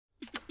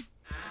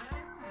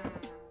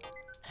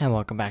And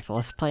welcome back to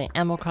Let's Play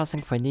Animal Crossing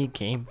for the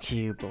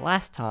GameCube.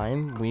 Last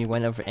time, we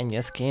went over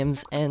NES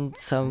games and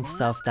some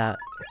stuff that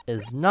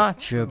is not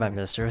true about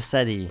Mr.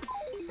 Rossetti.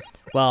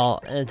 Well,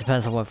 it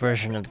depends on what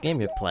version of the game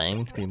you're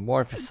playing, to be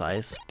more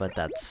precise, but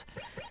that's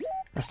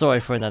a story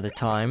for another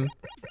time.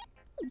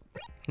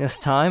 This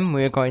time,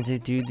 we're going to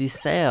do the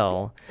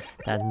sale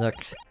that Nook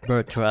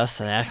wrote to us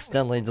and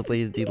accidentally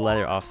deleted the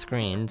letter off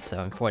screen,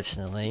 so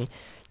unfortunately,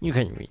 you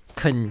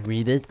couldn't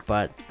read it,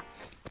 but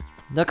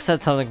Nook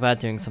said something about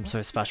doing some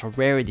sort of special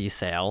rarity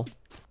sale.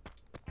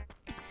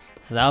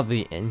 So that'll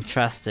be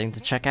interesting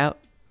to check out.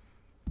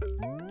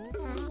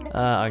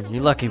 Are you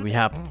lucky we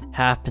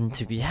happen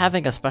to be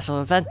having a special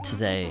event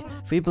today?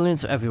 Free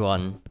balloons for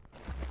everyone.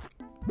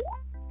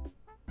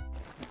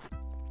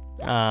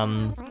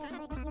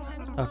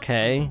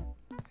 Okay.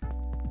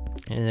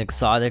 An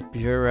exotic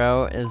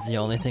bureau is the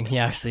only thing he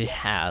actually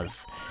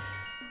has.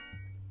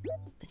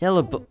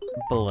 Yellow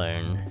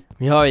balloon.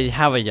 We already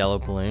have a yellow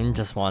balloon,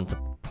 just wanted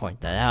to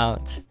point that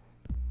out.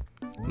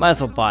 Might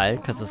as well buy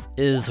it because it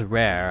is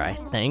rare, I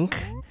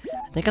think.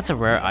 I think it's a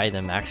rare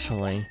item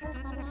actually.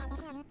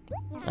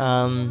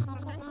 Yeah,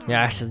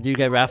 actually do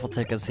get raffle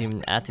tickets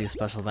even at these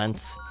special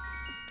events.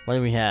 What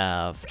do we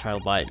have?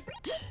 Trilobite,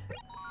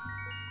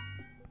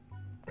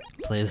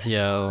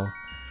 Plazio,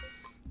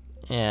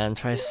 and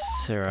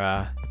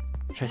Tricera.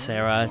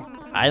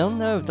 I don't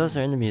know if those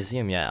are in the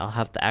museum yet. I'll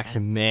have to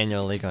actually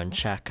manually go and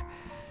check.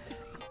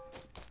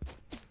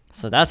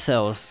 So that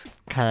sale was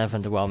kind of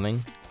underwhelming.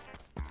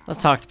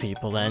 Let's talk to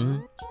people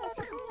then.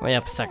 Wait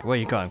up a second, where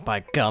are you going? By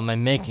gum,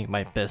 I'm making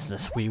my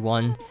business, wee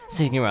one.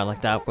 Sneaking around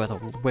like that with a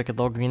wicked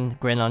little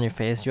grin on your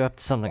face, you're up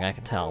to something, I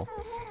can tell.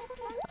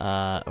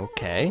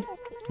 Okay.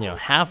 You don't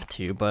have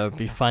to, but it would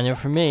be funnier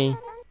for me.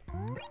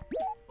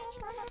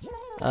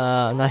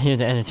 I'm not here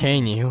to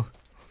entertain you.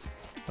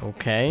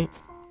 Okay.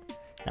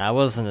 That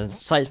was an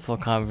insightful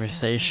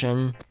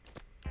conversation.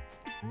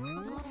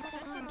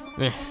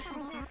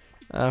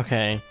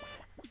 Okay.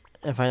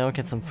 If I don't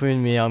get some food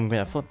in me, I'm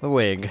gonna flip a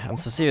wig. I'm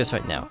so serious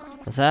right now.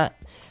 What's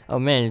that? Oh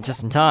man, you're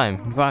just in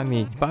time. You brought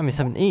me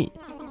something to eat.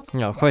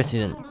 No, of course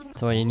you didn't.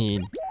 That's all you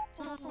need.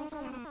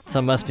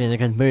 Someone must be in a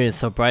good mood. It's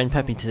so bright and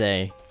peppy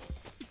today.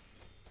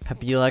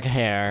 Peppy you like a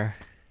hair.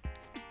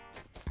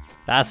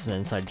 That's an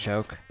inside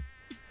joke.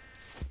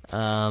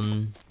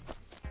 Someone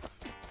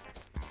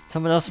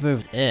else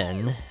moved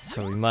in,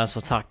 so we might as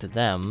well talk to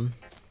them.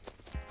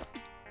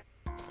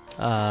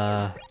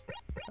 Up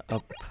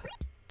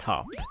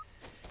top.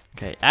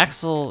 Okay,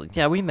 Axel,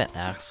 yeah, we met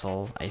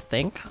Axel, I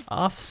think,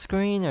 off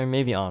screen or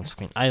maybe on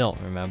screen, I don't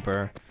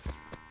remember.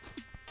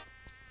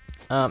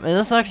 And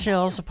it's actually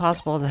also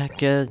possible to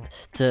give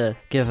the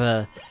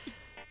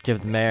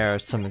mayor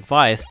some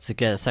advice to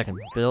get a second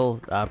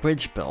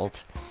bridge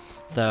built,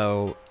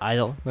 though I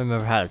don't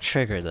remember how to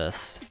trigger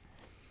this.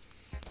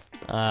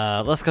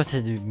 Let's go to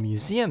the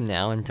museum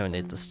now and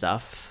donate the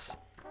stuffs.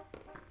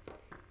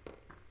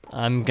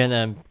 I'm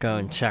gonna go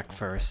and check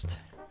first.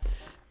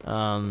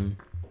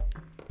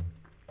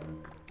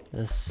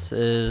 This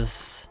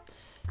is...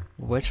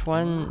 which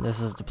one?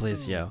 This is the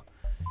Plazio.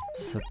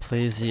 So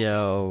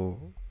Plazio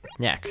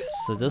neck.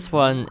 So this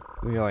one,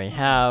 we already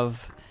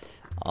have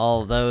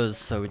all of those,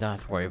 so we don't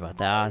have to worry about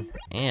that.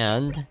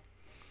 And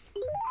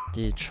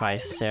the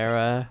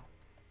Tricera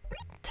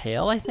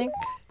tail, I think?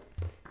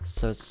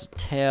 So it's the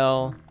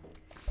tail,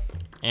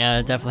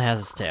 and it definitely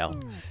has its tail.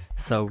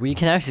 So we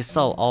can actually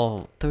sell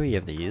all three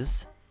of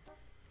these.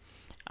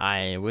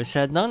 I wish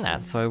I had known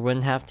that, so I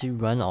wouldn't have to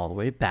run all the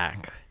way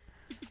back.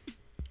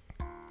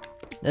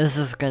 This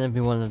is gonna be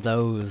one of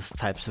those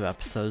types of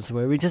episodes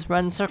where we just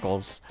run in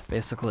circles,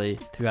 basically,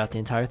 throughout the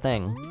entire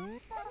thing.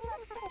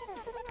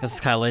 Cause it's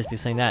kinda late to be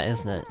saying that,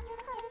 isn't it?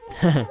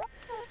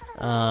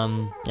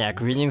 Yeah,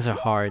 greetings are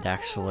hard,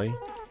 actually.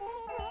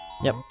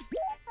 Yep.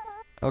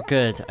 Oh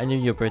good, I knew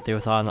your birthday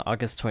was on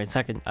August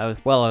 22nd. I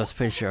was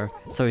pretty sure.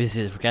 So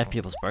easy to forget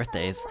people's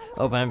birthdays.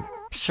 Oh, but I'm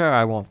sure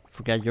I won't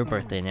forget your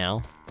birthday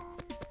now.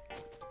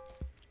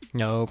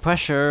 No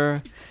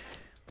pressure.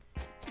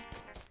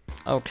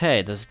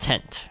 Okay, there's a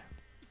tent.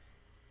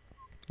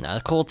 Not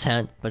a cool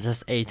tent, but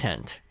just a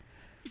tent.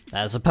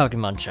 That is a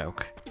Pokemon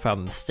joke.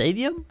 From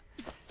Stadium?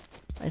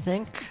 I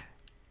think?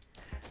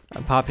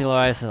 I'm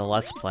popularized in a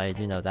Let's Play, I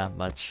do know that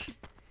much.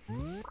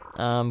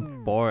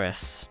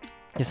 Boris.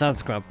 He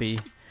sounds grumpy.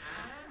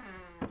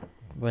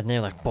 With a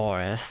name like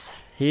Boris.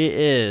 He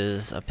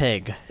is a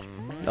pig.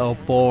 Oh,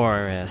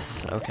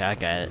 Boris. Okay, I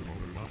get it.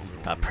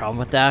 Got a problem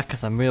with that?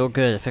 Because I'm real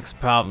good at fixing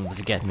problems,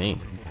 you get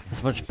me.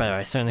 That's much better.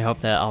 I certainly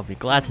hope that I'll be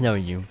glad to know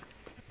you.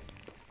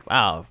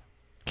 Wow.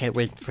 Can't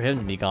wait for him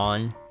to be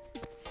gone.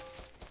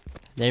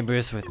 His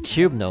neighbors with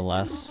Cube, no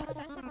less.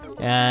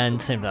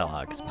 And same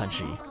dialogue. It's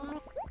punchy.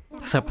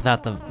 Except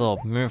without the little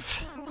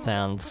moof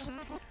sounds.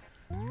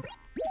 I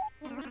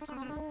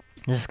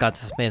just got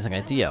this amazing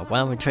idea. Why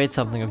don't we trade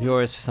something of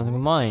yours for something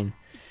of mine?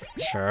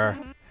 Sure.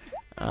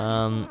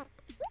 Oh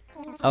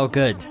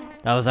good.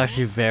 That was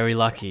actually very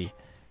lucky.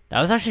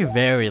 Because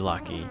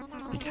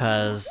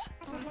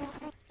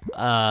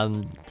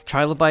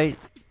Trilobite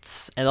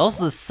and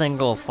also the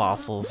single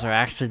fossils are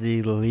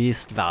actually the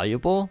least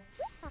valuable.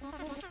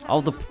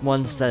 All the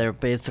ones that are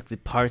basically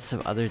parts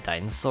of other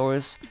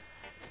dinosaurs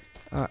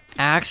are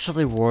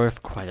actually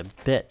worth quite a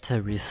bit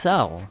to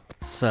resell.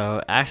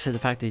 So actually the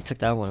fact that you took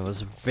that one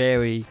was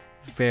very,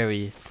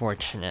 very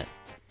fortunate.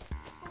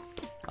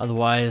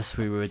 Otherwise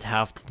we would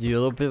have to do a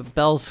little bit of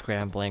bell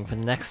scrambling for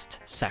the next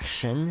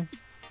section.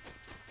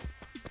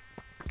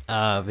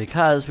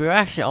 Because we were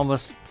actually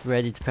almost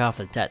ready to pay off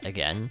the debt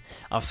again.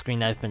 Off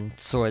screen I've been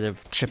sort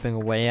of chipping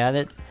away at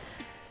it.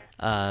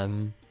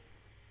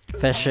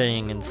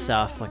 Fishing and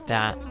stuff like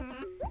that.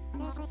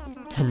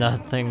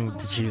 Nothing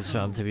to choose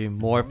from to be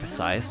more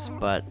precise,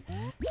 but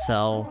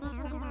so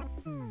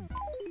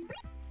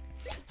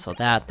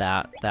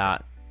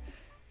that.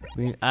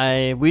 We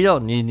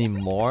don't need any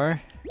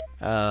more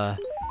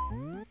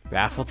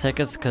raffle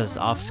tickets because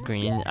off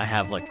screen I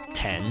have like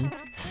 10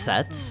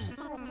 sets,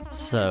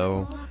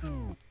 so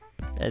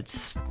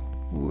it's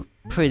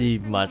pretty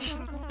much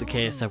the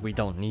case that we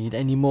don't need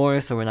any more,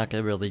 so we're not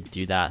gonna really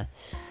do that.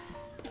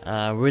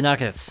 We're not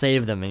gonna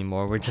save them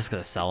anymore, we're just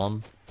gonna sell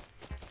them.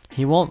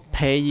 He won't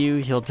pay you,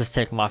 he'll just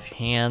take them off your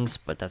hands,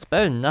 but that's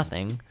better than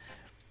nothing.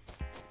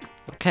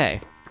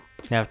 Okay,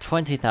 we have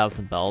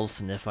 20,000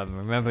 bells, and if I'm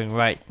remembering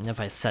right, and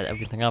if I set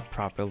everything up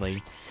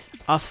properly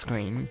off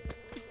screen,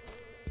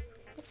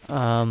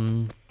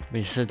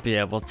 we should be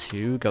able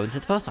to go to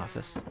the post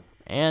office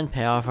and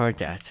pay off our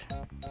debt.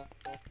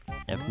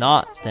 If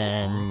not,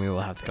 then we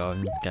will have to go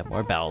and get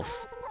more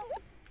bells.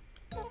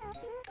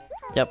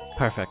 Yep,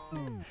 perfect.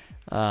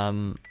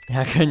 I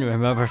couldn't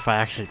remember if I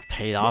actually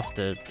paid off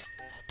the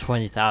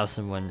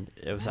 20,000 when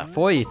it was at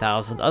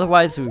 40,000,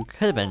 otherwise we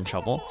could have been in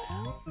trouble.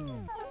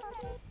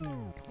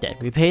 Debt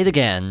repaid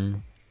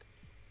again.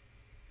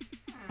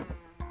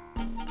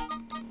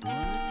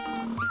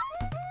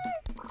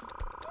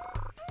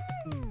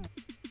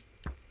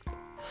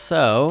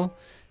 So,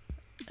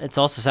 it's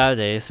also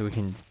Saturday, so we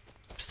can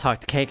talk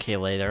to KK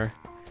later.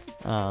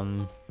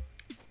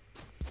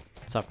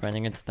 Stop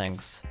running into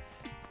things.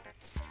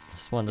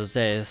 Just one of those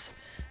days.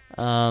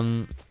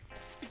 What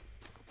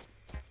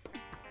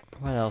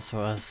else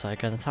was I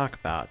gonna talk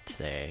about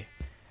today?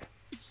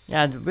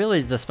 Yeah,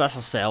 really the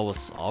special sale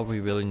was all we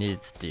really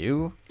needed to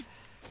do.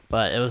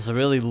 But it was a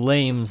really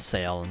lame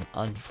sale,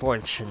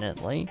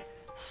 unfortunately.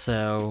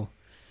 So,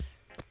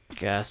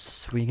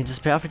 guess we can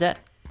just pay off our debt.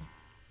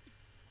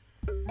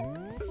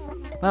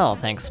 Well,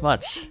 thanks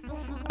much.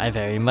 I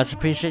very much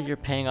appreciate your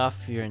paying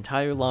off your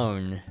entire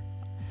loan.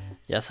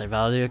 Yes, I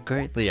value it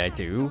greatly, I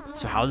do.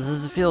 So how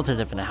does it feel to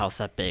live in a house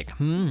that big?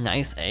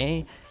 Nice,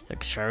 eh?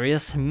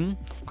 Luxurious,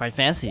 Quite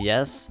fancy,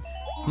 yes?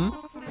 You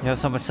have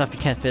so much stuff you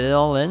can't fit it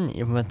all in,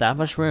 even with that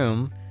much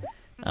room.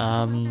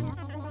 I'm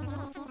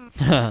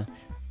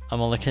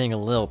only kidding a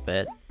little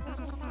bit.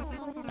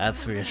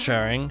 That's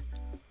reassuring.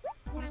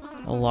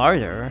 A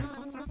larder?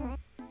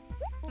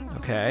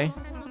 Okay.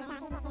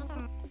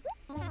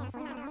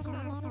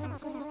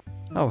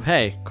 Oh,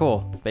 hey, cool.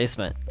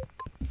 Basement.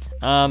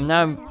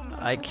 Now,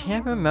 I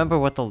can't remember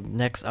what the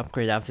next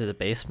upgrade after the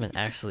basement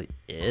actually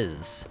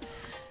is.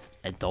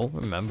 I don't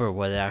remember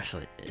what it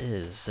actually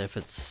is. If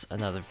it's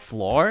another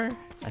floor?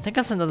 I think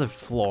that's another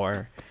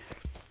floor.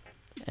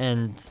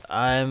 And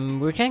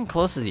we're getting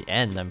close to the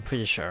end, I'm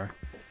pretty sure.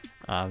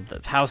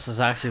 The house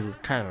is actually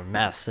kind of a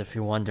mess, if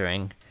you're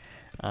wondering.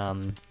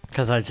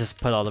 Because I just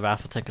put all the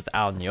raffle tickets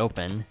out in the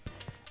open.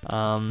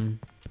 Kind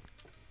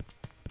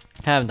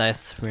of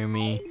nice,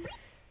 roomy,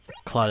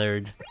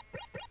 cluttered.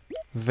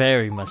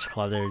 Very much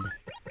cluttered.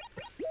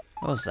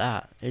 What was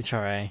that?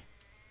 HRA.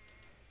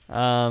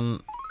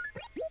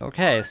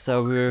 Okay,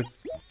 so we're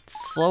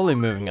slowly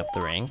moving up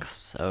the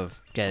ranks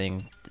of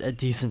getting a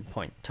decent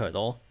point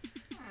total.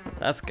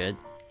 That's good.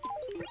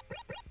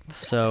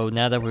 So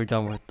now that we're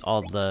done with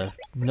all the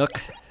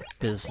Nook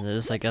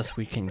business, I guess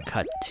we can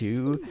cut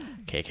to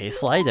KK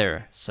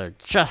Slider. So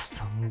just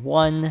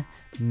one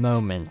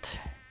moment.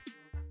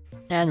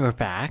 And we're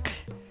back.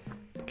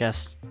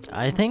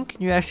 I think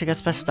you actually get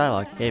special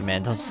dialogue. Hey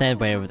man, don't stand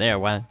way over there,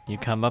 why don't you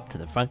come up to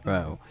the front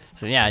row?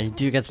 So yeah, you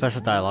do get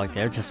special dialogue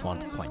there, just want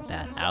to point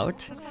that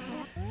out.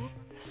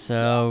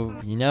 So,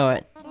 you know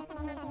it.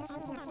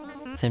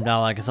 Same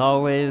dialogue as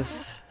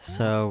always,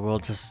 so we'll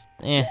just,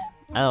 I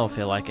don't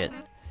feel like it.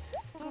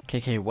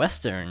 KK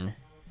Western.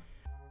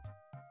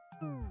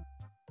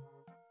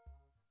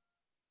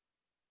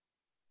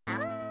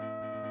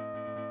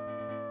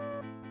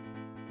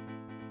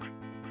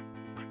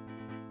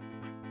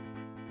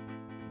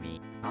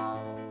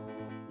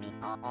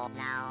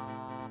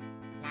 Now,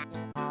 not me,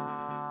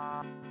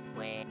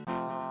 we,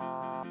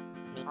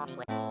 me,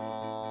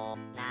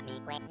 not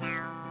me, quit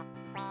now,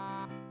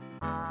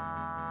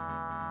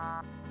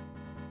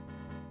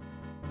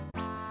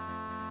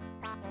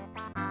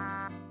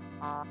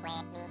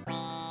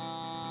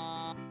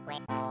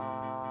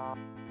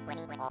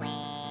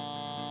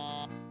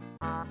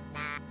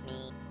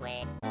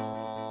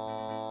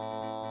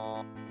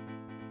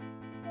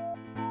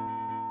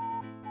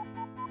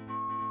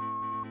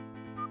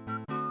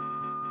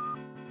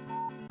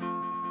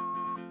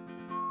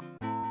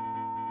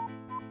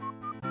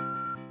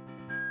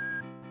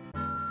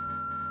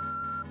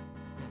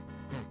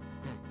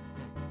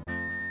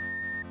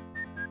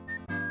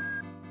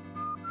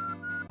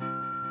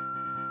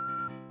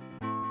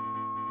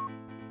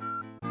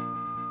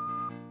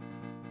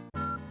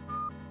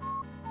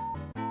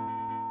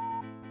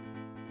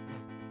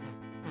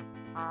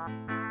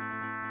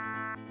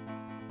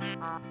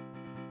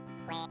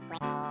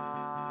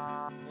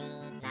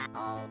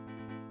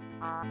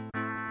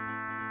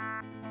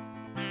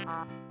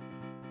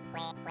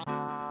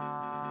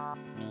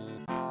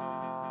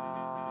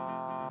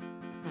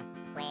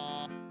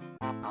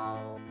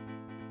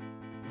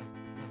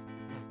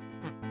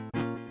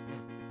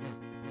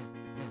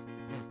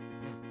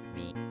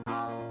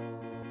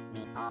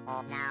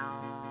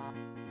 Now,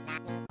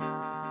 not me,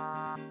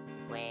 oh,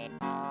 quit,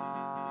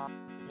 oh,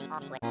 me,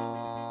 quit,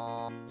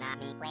 oh, not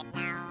me, quit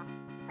now,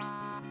 quit,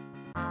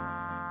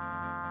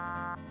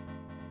 oh,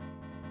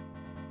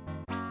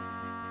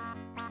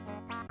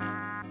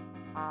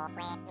 oh,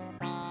 quit, me,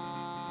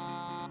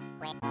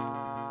 quit,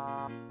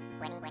 oh,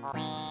 quit, me,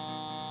 quit,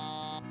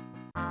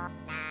 oh,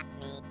 not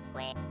me,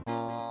 quit,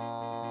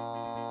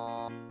 oh,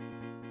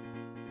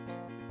 me,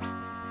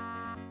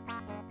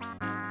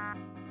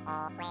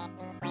 oh, quit,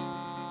 me,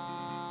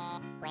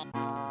 quit,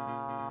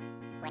 oh,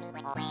 quit,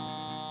 me, quit,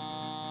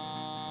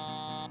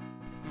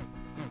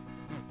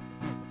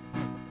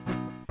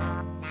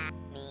 oh, not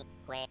me,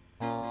 quit,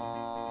 oh.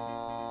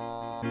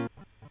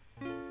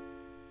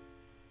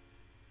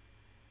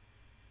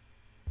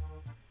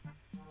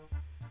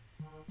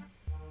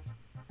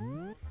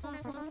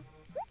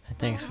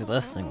 Thanks for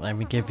listening. Let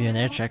me give you an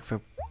air check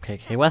for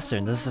KK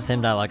Western. This is the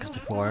same dialogue as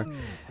before.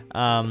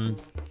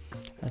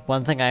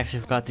 One thing I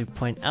actually forgot to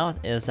point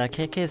out is that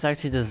KK is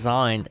actually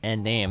designed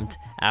and named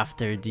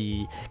after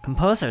the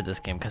composer of this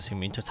game,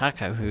 Kazumi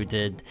Totaka, who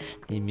did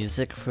the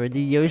music for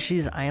the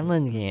Yoshi's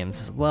Island games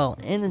as well,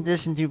 in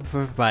addition to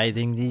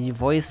providing the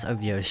voice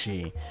of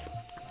Yoshi.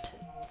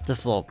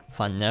 Just a little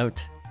fun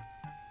note.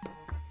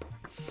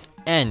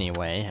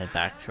 Anyway, head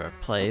back to our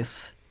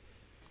place.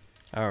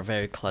 Our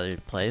very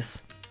cluttered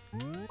place.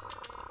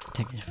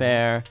 Take it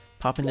fair,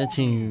 pop in the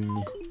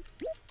tune.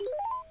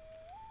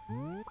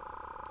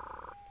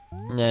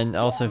 And then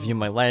also view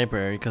my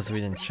library because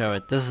we didn't show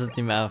it. This is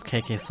the amount of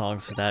KK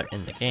songs that are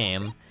in the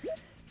game.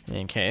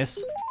 In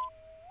case.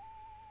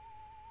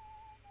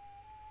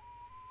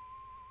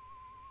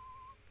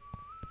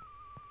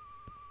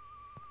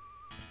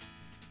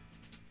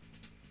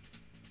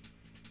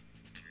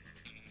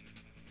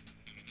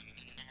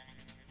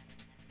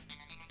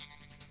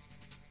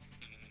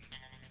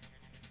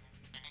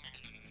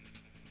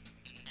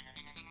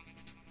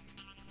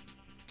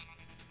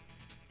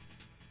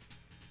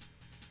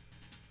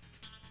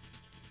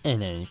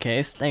 In any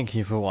case, thank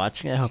you for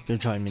watching. I hope you'll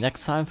join me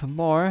next time for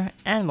more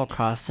Animal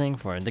Crossing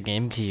for the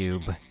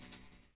GameCube.